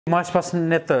महेश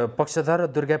बस्नेत पक्षधर र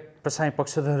दुर्गा प्रसाई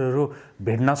पक्षधरहरू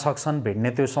भिड्न सक्छन्, भिड्ने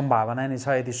त्यो सम्भावना नै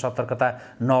छ यदि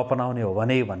सतर्कता नअपनाउने हो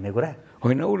भने भन्ने कुरा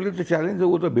होइन। उसले त च्यालेन्ज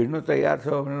ऊ त भिड्न तयार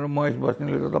छ भनेर महेश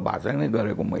बस्नेतले त भाषा नै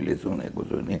गरेको मैले सुनेको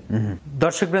छु नि।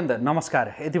 दर्शकवृन्द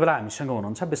नमस्कार, यति बेला हामीसँग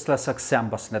हुनुहुन्छ विश्लेषक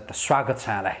श्याम बस्नेत, स्वागत छ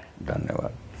यहाँलाई।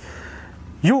 धन्यवाद।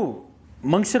 यो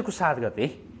मङ्सिरको 7 गते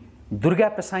दुर्गा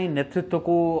प्रसाई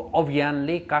नेतृत्वको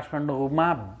अभियानले काठमाडौँमा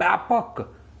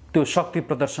व्यापक त्यो शक्ति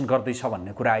प्रदर्शन गर्दैछ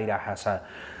भन्ने कुरा आइरहेको छ।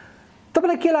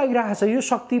 तपाईँलाई के लागिरहेको छ, यो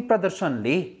शक्ति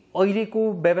प्रदर्शनले अहिलेको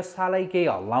व्यवस्थालाई केही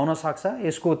हल्लाउन सक्छ?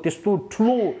 यसको त्यस्तो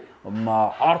ठुलो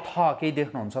अर्थ केही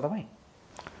देख्नुहुन्छ तपाईँ?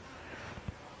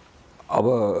 अब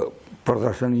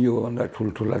प्रदर्शन योभन्दा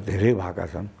ठुल्ठुला धेरै भएका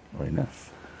छन् होइन,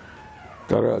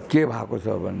 तर के भएको छ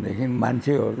भनेदेखि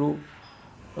मान्छेहरू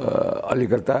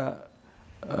अलिकता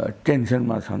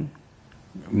टेन्सनमा छन्,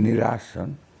 निराश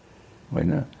छन्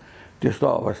होइन। त्यस्तो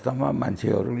अवस्थामा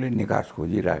मान्छेहरूले निकास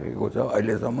खोजिराखेको छ।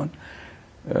 अहिलेसम्म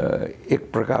एक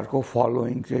प्रकारको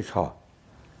फलोइङ चाहिँ छ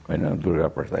होइन दुर्गा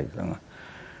प्रसाईसँग।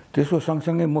 त्यसको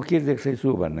सँगसँगै म के देख्दैछु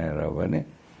भने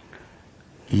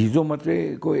हिजो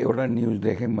मात्रैको एउटा न्युज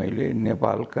देखेँ मैले,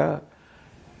 नेपालका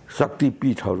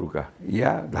शक्तिपीठहरूका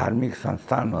या धार्मिक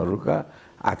संस्थानहरूका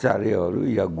आचार्यहरू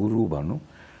या गुरु भनौँ,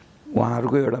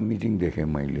 उहाँहरूको एउटा मिटिङ देखेँ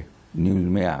मैले,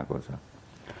 न्युजमै आएको छ।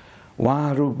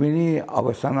 उहाँहरू पनि अब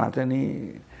सनातनी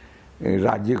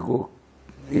राज्यको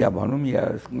या भनौँ या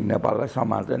नेपाललाई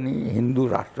सनातनी हिन्दू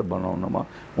राष्ट्र बनाउनमा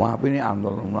उहाँ पनि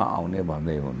आन्दोलनमा आउने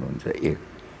भन्दै हुनुहुन्छ। एक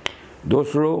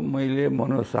दोस्रो, मैले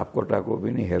मनोज सापकोटाको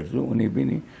पनि हेर्छु, उनी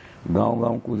पनि गाउँ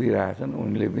गाउँ कुदिरहेछन्,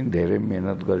 उनले पनि धेरै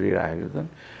मेहनत गरिरहेका छन्।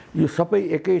 यो सबै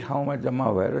एकै ठाउँमा जम्मा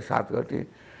भएर 7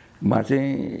 गतेमा चाहिँ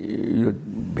यो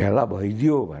भेला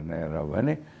भइदियो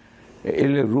भने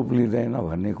यसले रूप लिँदैन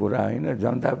भन्ने कुरा होइन।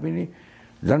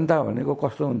 जनता भनेको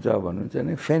कस्तो हुन्छ भन्नुहुन्छ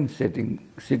भने फेन्स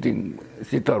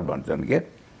सिटर भन्छन् क्या,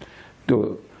 त्यो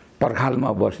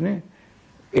पर्खालमा बस्ने,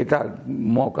 यता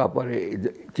मौका परे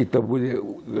चित्त बुझे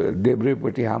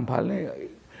देब्रेपट्टि हाम फाल्ने,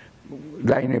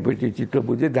 दाहिनेपट्टि चित्त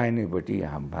बुझे दाहिनेपट्टि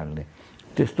हाम फाल्ने,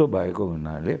 त्यस्तो भएको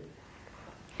हुनाले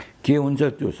के हुन्छ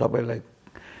त्यो सबैलाई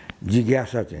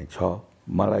जिज्ञासा चाहिँ छ,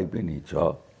 मलाई पनि छ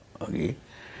अघि।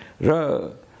 र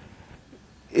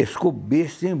यसको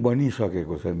बेस चाहिँ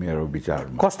बनिसकेको छ मेरो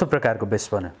विचारमा। कस्तो प्रकारको बेस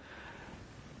बन्यो?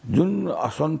 जुन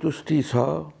असन्तुष्टि छ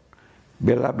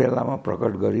बेला बेलामा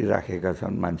प्रकट गरिराखेका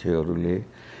छन् मान्छेहरूले।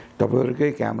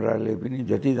 तपाईँहरूकै क्यामेराले पनि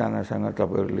जतिजनासँग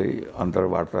तपाईँहरूले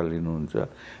अन्तर्वार्ता लिनुहुन्छ,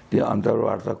 त्यो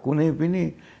अन्तर्वार्ता कुनै पनि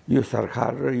यो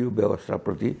सरकार र यो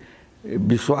व्यवस्थाप्रति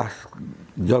विश्वास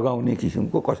जगाउने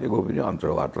किसिमको कसैको पनि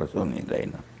अन्तर्वार्ता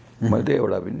सुनिँदैन। मैले त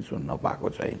एउटा पनि सुन्न पाएको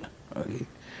छैन अघि।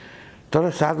 तर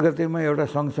 7 गतेमा एउटा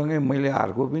सँगसँगै मैले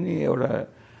अर्को पनि एउटा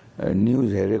न्युज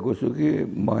हेरेको छु कि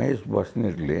महेश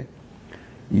बस्नेतले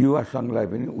युवा सङ्घलाई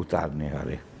पनि उतार्ने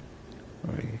अरे।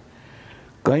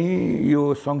 कहीँ यो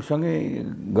सँगसँगै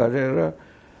गरेर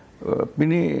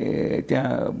पनि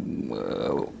त्यहाँ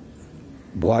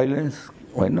भोयलेन्स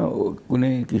होइन,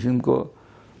 कुनै किसिमको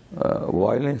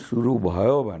भोयलेन्स सुरु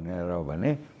भयो भने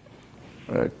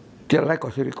त्यसलाई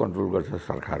कसरी कन्ट्रोल गर्छ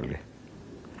सरकारले,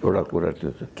 एउटा कुरा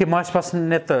त्यो छ। के महेश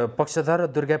बस्नेत पक्षधर र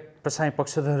दुर्गा प्रसाई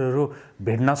पक्षधरहरू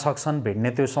भिड्न सक्छन्, भिड्ने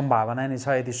त्यो सम्भावना नै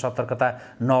छ यदि सतर्कता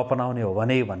नअपनाउने हो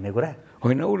भने भन्ने कुरा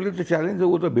होइन। उसले त च्यालेन्ज,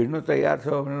 ऊ त भिड्न तयार छ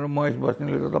भनेर महेश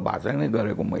बस्नेतले त भाषा नै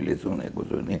गरेको मैले सुनेको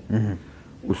छु नि।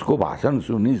 उसको भाषण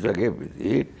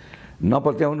सुनिसकेपछि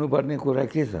नपत्याउनु पर्ने कुरा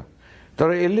के छ? तर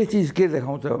यसले चिज के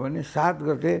देखाउँछ भने 7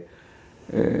 गते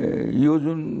यो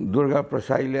जुन दुर्गा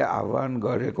प्रसाईले आह्वान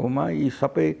गरेकोमा यी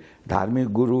सबै धार्मिक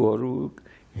गुरुहरू,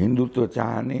 हिन्दुत्व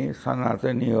चाहने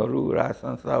सनातनीहरू,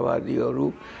 राजसंस्थावादीहरू,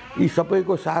 यी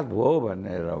सबैको साथ भयो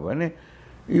भने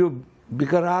यो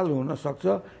विकराल हुनसक्छ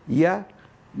या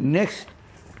नेक्स्ट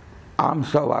आम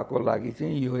सभाको लागि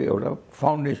चाहिँ यो एउटा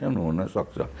फाउन्डेसन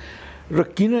हुनसक्छ। र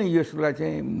किन यसलाई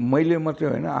चाहिँ मैले मात्रै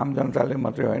होइन, आम जनताले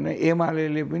मात्रै होइन,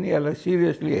 एमाले पनि यसलाई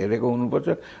सिरियसली हेरेको हुनुपर्छ,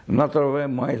 नत्र भए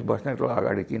महेश बस्नेतलाई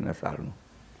अगाडि किन सार्नु,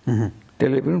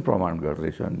 त्यसले पनि प्रमाण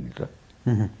गर्दैछ नि त।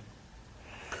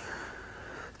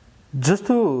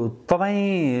 जस्तो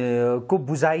तपाईँको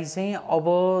बुझाइ चाहिँ अब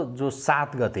जो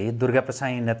 7 गते दुर्गा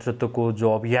प्रसाई नेतृत्वको जो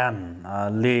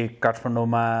अभियानले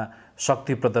काठमाडौँमा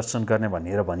शक्ति प्रदर्शन गर्ने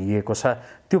भनेर भनिएको छ,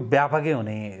 त्यो व्यापकै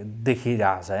हुने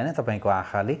देखिरहेछ होइन तपाईँको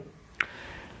आँखाले?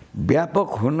 व्यापक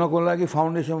हुनको लागि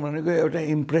फाउन्डेसन भनेको एउटा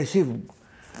इम्प्रेसिभ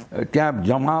त्यहाँ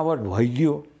जमावट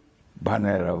भइदियो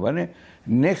भने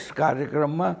नेक्स्ट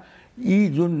कार्यक्रममा यी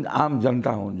जुन आम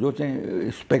जनता हुन्, जो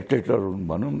चाहिँ स्पेक्टेटर हुन्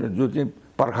भनौँ न, जो चाहिँ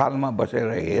पर्खालमा बसेर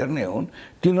हेर्ने हुन्,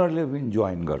 तिनीहरूले पनि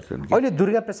जोइन गर्छन्। अहिले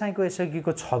दुर्गा प्रसाईको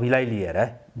यसअघिको छविलाई लिएर,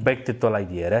 व्यक्तित्वलाई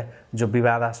लिएर जो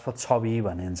विवादास्पद छवि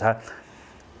भनिन्छ,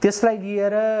 त्यसलाई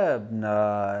लिएर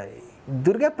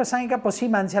दुर्गा प्रसाईका पछि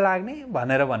मान्छे लाग्ने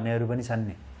भनेर भन्नेहरू पनि छन्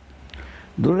नि।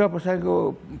 दुर्गा प्रसाईको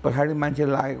पछाडि मान्छे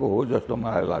लागेको हो जस्तो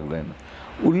मलाई लाग्दैन।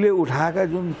 उसले उठाएका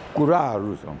जुन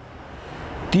कुराहरू छन्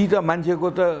ती त मान्छेको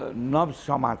त नब्ज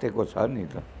समातेको छ नि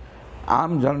त।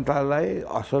 आम जनतालाई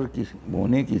असर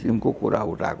हुने किसिमको कुरा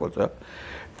उठाएको छ।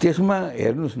 त्यसमा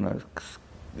हेर्नुहोस् न,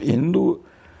 हिन्दू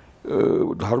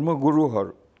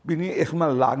धर्मगुरुहरू पनि यसमा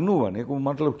लाग्नु भनेको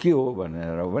मतलब के हो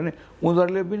भनेर भने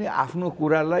उनीहरूले पनि आफ्नो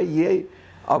कुरालाई यही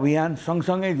अभियान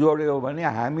सँगसँगै जोड्यो भने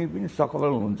हामी पनि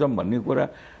सफल हुन्छौँ भन्ने कुरा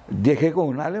देखेको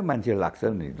हुनाले मान्छे लाग्छ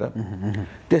नि त।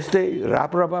 त्यस्तै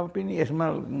राप्रपा पनि यसमा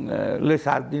ले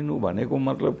साथ दिनु भनेको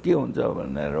मतलब के हुन्छ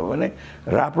भनेर भने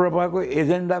राप्रपाको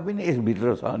एजेन्डा पनि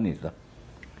यसभित्र छ नि त।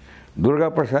 दुर्गा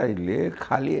प्रसादले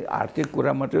खालि आर्थिक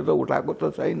कुरा मात्रै त उठाएको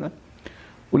त छैन।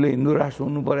 उसले हिन्दू राष्ट्र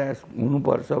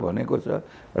हुनुपर्छ भनेको छ,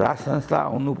 राज संस्था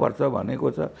आउनुपर्छ भनेको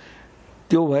छ।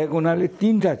 त्यो भएको हुनाले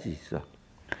तीनटा चिज छ।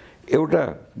 एउटा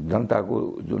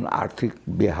जनताको जुन आर्थिक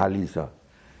बेहाली छ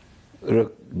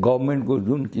र गभर्मेन्टको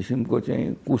जुन किसिमको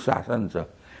चाहिँ कुशासन छ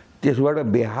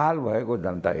त्यसबाट बेहाल भएको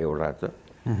जनता एउटा छ।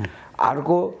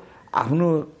 अर्को आफ्नो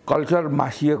कल्चर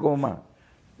मासिएकोमा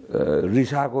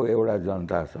रिसाएको एउटा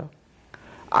जनता छ।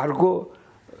 अर्को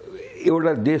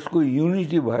एउटा देशको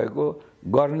युनिटी भएको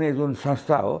गर्ने जुन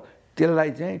संस्था हो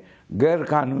त्यसलाई चाहिँ गैर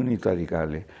कानुनी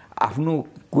तरिकाले आफ्नो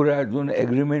कुरा जुन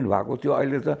एग्रिमेन्ट भएको थियो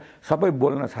अहिले त सबै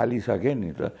बोल्न थालिसके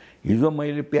नि त। हिजो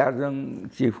मैले प्यारजङ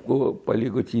चिफको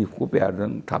पहिलेको चिफको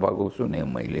प्यारजङ थापाको सुने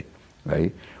मैले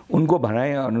है। उनको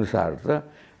भनाइअनुसार त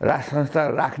राज संस्था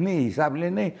राख्ने हिसाबले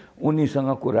नै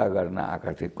उनीसँग कुरा गर्न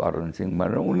आएका थिए करण सिंह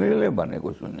भनेर उनीहरूले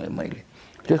भनेको सुने मैले।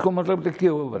 त्यसको मतलब त के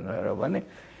हो भनेर भने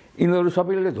यिनीहरू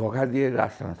सबैले धोका दिए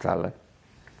राज संस्थालाई।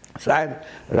 सायद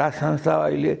राज संस्था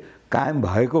अहिले कायम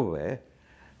भएको भए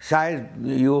सायद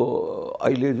यो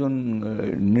अहिले जुन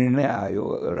निर्णय आयो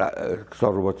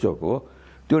सर्वोच्चको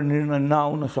त्यो निर्णय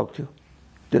नआउन सक्थ्यो।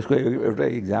 त्यसको एउटा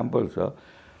इक्जाम्पल छ,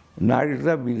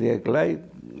 नागरिकता विधेयकलाई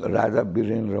राजा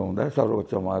वीरेन्द्र हुँदा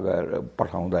सर्वोच्चमा गएर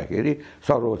पठाउँदाखेरि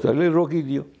सर्वोच्चले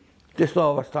रोकिदियो। त्यस्तो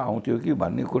अवस्था आउँथ्यो कि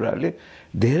भन्ने कुराले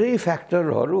धेरै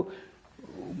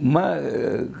फ्याक्टरहरूमा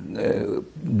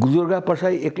दुर्गा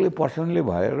प्रसाई एक्लै पर्सनले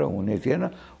भएर हुने थिएन।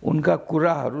 उनका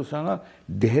कुराहरूसँग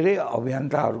धेरै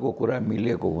अभियन्ताहरूको कुरा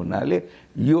मिलेको हुनाले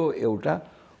यो एउटा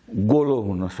गोलो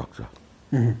हुन सक्छ।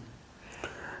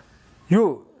 यो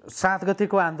 7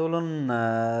 गतेको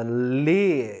आन्दोलनले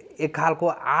एक खालको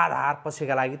आधार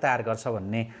पछिका लागि तयार गर्छ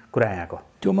भन्ने कुरा यहाँको।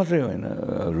 त्यो मात्रै होइन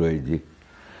रोहितजी,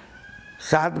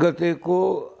 7 गतेको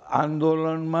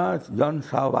आन्दोलनमा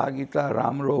जनसहभागिता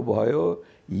राम्रो भयो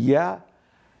या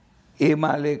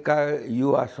एमालेका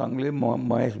युवा सङ्घले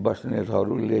महेश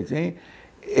बस्नेतहरूले चाहिँ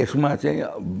यसमा चाहिँ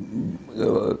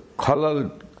खलल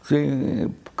चाहिँ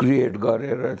क्रिएट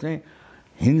गरेर चाहिँ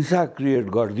हिंसा क्रिएट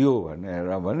गरिदियो भनेर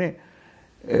भने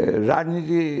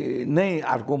राजनीति नै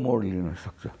अर्को मोड लिन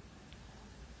सक्छ।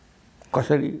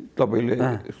 कसरी तपाईँले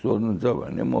सोध्नुहुन्छ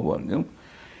भने म भनिदिउँ,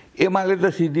 एमाले त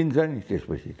सिद्धिन्छ नि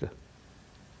त्यसपछि त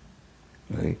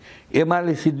है।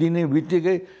 एमाले सिद्धिने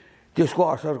बित्तिकै त्यसको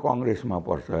असर कङ्ग्रेसमा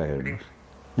पर्छ। हेर्नुहोस्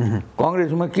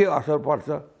कङ्ग्रेसमा के असर पर्छ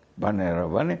भनेर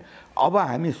भने अब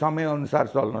हामी समयअनुसार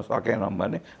चल्न सकेनौँ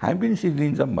भने हामी पनि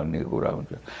सिद्धिन्छौँ भन्ने कुरा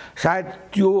हुन्छ। सायद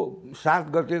त्यो 7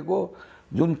 गतेको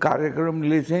जुन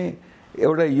कार्यक्रमले चाहिँ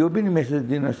एउटा यो पनि मेसेज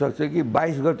दिन सक्छ कि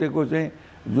 22 गतेको चाहिँ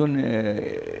जुन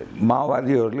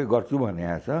माओवादीहरूले गर्छु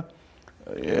भनेको छ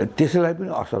त्यसलाई पनि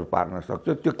असर पार्न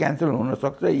सक्छ। त्यो क्यान्सल हुन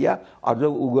सक्छ या अझ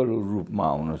उग्र रूपमा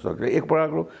आउन सक्छ। एक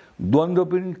प्रकारको द्वन्द्व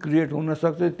पनि क्रिएट हुन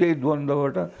सक्छ। त्यही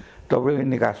द्वन्द्वबाट तपाईँले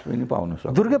निकास पनि पाउन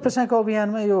सक्छ। दुर्गा प्रसाईको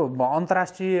अभियानमा यो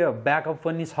अन्तर्राष्ट्रिय ब्याकअप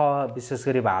पनि छ, विशेष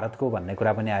गरी भारतको भन्ने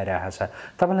कुरा पनि आइरहेको छ।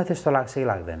 तपाईँलाई त्यस्तो लाग्छ कि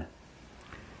लाग्दैन?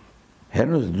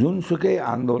 हेर्नुहोस्, जुनसुकै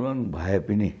आन्दोलन भए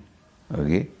पनि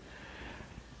अघि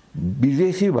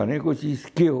विदेशी भनेको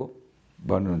चिज के हो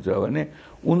भन्नुहुन्छ भने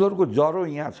उनीहरूको ज्वरो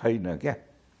यहाँ छैन क्या।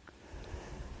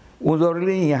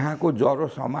 उनीहरूले यहाँको ज्वरो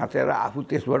समातेर आफू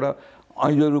त्यसबाट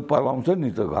ऐँजरो पलाउँछ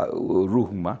नि त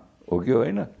रुखमा, हो कि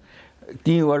होइन?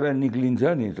 त्यहीँबाट निक्लिन्छ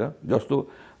नि त। जस्तो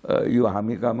यो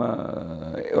हामी कहाँमा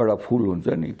एउटा फुल हुन्छ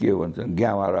नि, के भन्छ,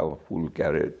 ग्यामारा फुल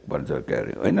क्यारे भन्छ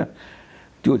क्यारे होइन,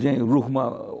 त्यो चाहिँ रुखमा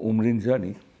उम्रिन्छ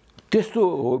नि। त्यस्तो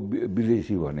हो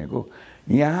विदेशी भनेको।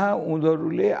 यहाँ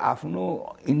उनीहरूले आफ्नो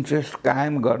इन्ट्रेस्ट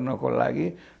कायम गर्नको लागि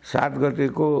 7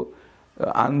 गतेको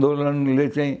आन्दोलनले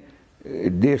चाहिँ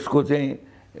देशको चाहिँ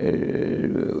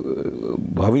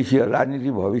भविष्य,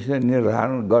 राजनीतिक भविष्य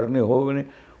निर्धारण गर्ने हो भने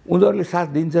उनीहरूले साथ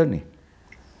दिन्छ नि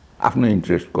आफ्नो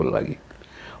इन्ट्रेस्टको लागि।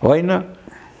 होइन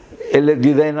यसले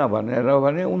दिँदैन भनेर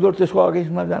भने उनीहरू त्यसको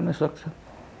अगेन्स्टमा जान सक्छ,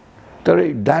 तर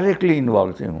डाइरेक्टली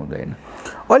इन्भल्भ चाहिँ हुँदैन।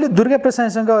 अहिले दुर्गा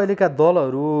प्रसाईसँग अहिलेका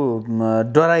दलहरू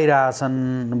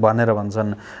डराइरहेछन् भनेर भन्छन्,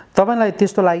 तपाईँलाई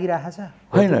त्यस्तो लागिरहेको छ?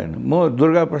 होइन, म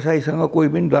दुर्गा प्रसाईसँग कोही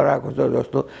पनि डराएको छ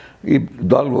जस्तो यी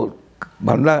दल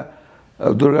भन्दा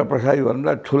दुर्गा प्रसाई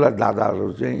भन्दा ठुला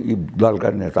दादाहरू चाहिँ यी दलका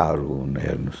नेताहरू हुन्।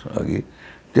 हेर्नुहोस्, अघि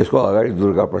त्यसको अगाडि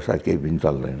दुर्गा प्रसाद केही पनि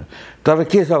चल्दैन।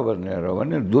 तर के छ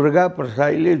भने दुर्गा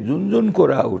प्रसाईले जुन जुन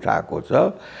कुरा उठाएको छ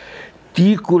ती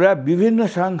कुरा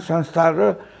विभिन्न सङ्घ संस्था र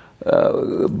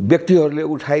व्यक्तिहरूले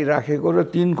उठाइराखेको र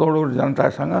 3 करोड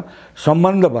जनतासँग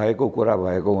सम्बन्ध भएको कुरा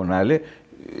भएको हुनाले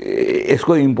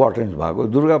यसको इम्पोर्टेन्स भएको।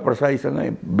 दुर्गा प्रसाईसँग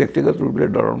व्यक्तिगत रूपले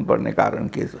डराउनु पर्ने कारण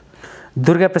के छ?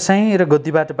 दुर्गा प्रसाई र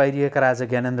गद्दीबाट बाहिरिएका राजा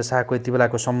ज्ञानेन्द्र शाहको यति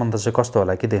बेलाको सम्बन्ध चाहिँ कस्तो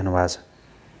होला के देख्नु भएको छ?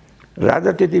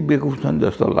 राजा त्यति बेकुफ छन्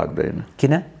जस्तो लाग्दैन।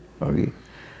 किन? अघि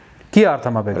के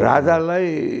अर्थमा बेकुफ? राजालाई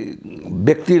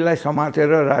व्यक्तिलाई समातेर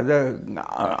राजा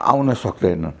आउन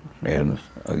सक्दैन।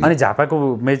 हेर्नुहोस्, अनि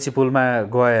झापाको मेची पुलमा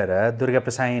गएर दुर्गा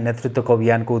प्रसाई नेतृत्वको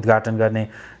अभियानको उद्घाटन गर्ने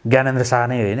ज्ञानेन्द्र शाह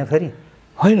नै होइन? फेरि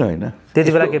होइन,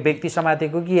 त्यति बेला के व्यक्ति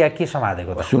समातेको कि या के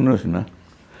समातेको त? सुन्नुहोस् न,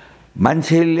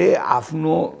 मान्छेले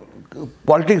आफ्नो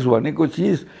पोलिटिक्स भनेको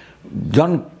चिज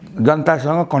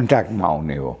जनतासँग कन्ट्याक्टमा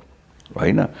आउने हो,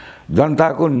 होइन?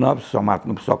 जनताको नब्ज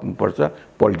समात्नु सक्नुपर्छ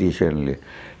पोलिटिसियनले।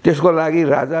 त्यसको लागि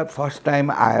राजा फर्स्ट टाइम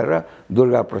आएर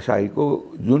दुर्गा प्रसाईको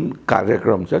जुन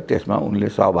कार्यक्रम छ त्यसमा उनले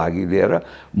सहभागी लिएर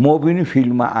म पनि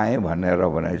फिल्डमा आएँ भनेर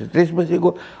भनेको छ। त्यसपछिको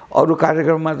अरू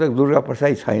कार्यक्रममा त दुर्गा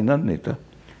प्रसाई छैनन् नि त।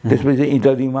 त्यसपछि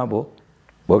इटलीमा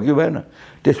भयो कि भएन?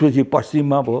 त्यसपछि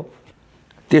पश्चिममा भयो,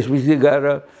 त्यसपछि गएर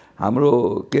हाम्रो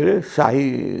के अरे शाही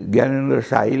ज्ञानेन्द्र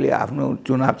शाहीले आफ्नो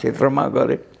चुनाव क्षेत्रमा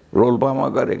गरे, रोल्पामा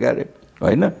गरे गरे,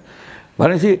 होइन?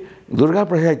 भनेपछि दुर्गा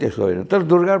प्रसाई त्यस्तो होइन। तर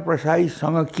दुर्गा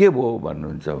प्रसाईसँग के भयो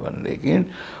भन्नुहुन्छ भनेदेखि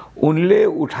उनले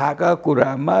उठाएका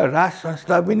कुरामा राज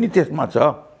संस्था पनि त्यसमा छ।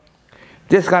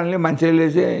 त्यस कारणले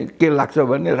मान्छेले चाहिँ के लाग्छ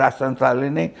भने राज संस्थाले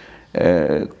नै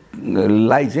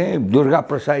लाई चाहिँ दुर्गा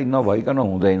प्रसाई नभइकन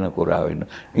हुँदैन कुरा होइन।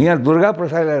 यहाँ दुर्गा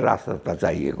प्रसाईलाई राज संस्था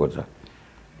चाहिएको छ।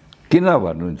 किन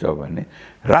भन्नुहुन्छ भने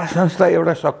राज संस्था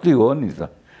एउटा शक्ति हो नि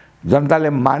त, जनताले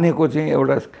मानेको चाहिँ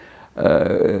एउटा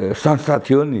संस्था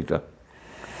थियो नि त,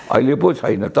 अहिले पो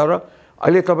छैन। तर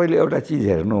अहिले तपाईँले एउटा चिज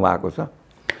हेर्नु भएको छ,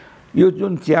 यो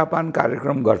जुन चियापान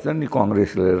कार्यक्रम गर्छ नि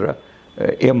कङ्ग्रेसले र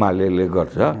एमाले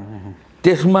गर्छ,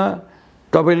 त्यसमा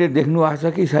तपाईँले देख्नु भएको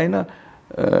छ कि छैन?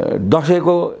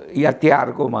 दसैँको या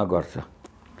तिहारकोमा गर्छ,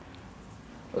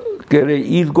 के अरे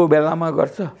ईदको बेलामा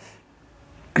गर्छ,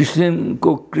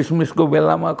 क्रिसमसको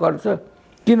बेलामा गर्छ।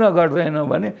 किन गर्दैन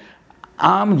भने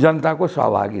आम जनताको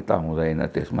सहभागिता हुँदैन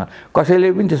त्यसमा,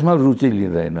 कसैले पनि त्यसमा रुचि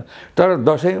लिँदैन। तर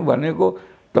दसैँ भनेको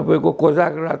तपाईँको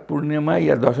कोजाग्रत पूर्णिमा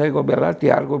या दसैँको बेला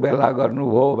तिहारको बेला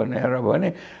गर्नुभयो भनेर भने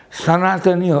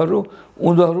सनातनीहरू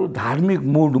उनीहरू धार्मिक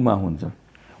मुडमा हुन्छन्,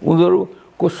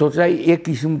 उनीहरूको सोचाइ एक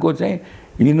किसिमको चाहिँ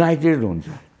युनाइटेड हुन्छ।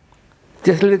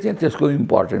 त्यसले चाहिँ त्यसको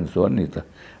इम्पोर्टेन्स हो नि त।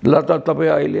 ल त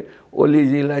तपाईँ अहिले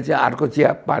ओलीजीलाई चाहिँ अर्को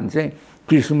चियापान चाहिँ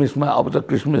क्रिसमसमा, अब त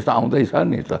क्रिसमस आउँदैछ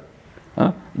नि त,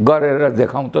 गरेर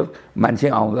देखाउँ त मान्छे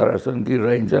आउँदो रहेछन् कि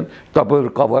रहन्छन्, तपाईँहरू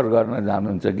कभर गर्न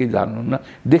जानुहुन्छ कि जानुहुन्न,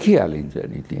 देखिहालिन्छ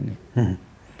नि तिनी।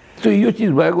 त्यो यो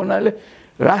चिज भएको हुनाले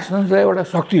राज संस्था एउटा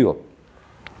शक्ति हो,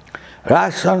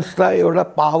 राज संस्था एउटा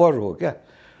पावर हो क्या।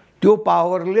 त्यो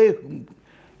पावरले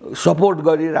सपोर्ट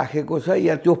गरिराखेको छ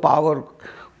या त्यो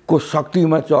पावरको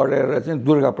शक्तिमा चढेर चाहिँ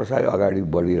दुर्गा प्रसाई अगाडि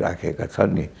बढिराखेका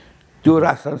छन् नि। त्यो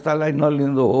राज संस्थालाई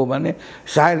नलिँदो हो भने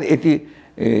सायद यति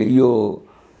यो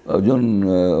जुन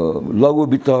लघु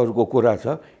वित्तहरूको कुरा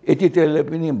छ यति त्यसले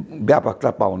पनि व्यापकता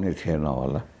पाउने थिएन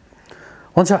होला।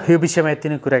 हुन्छ, यो विषयमा यति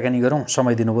नै कुराकानी गरौँ।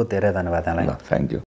 समय दिनुभयो, धेरै धन्यवाद यहाँलाई। Thank you.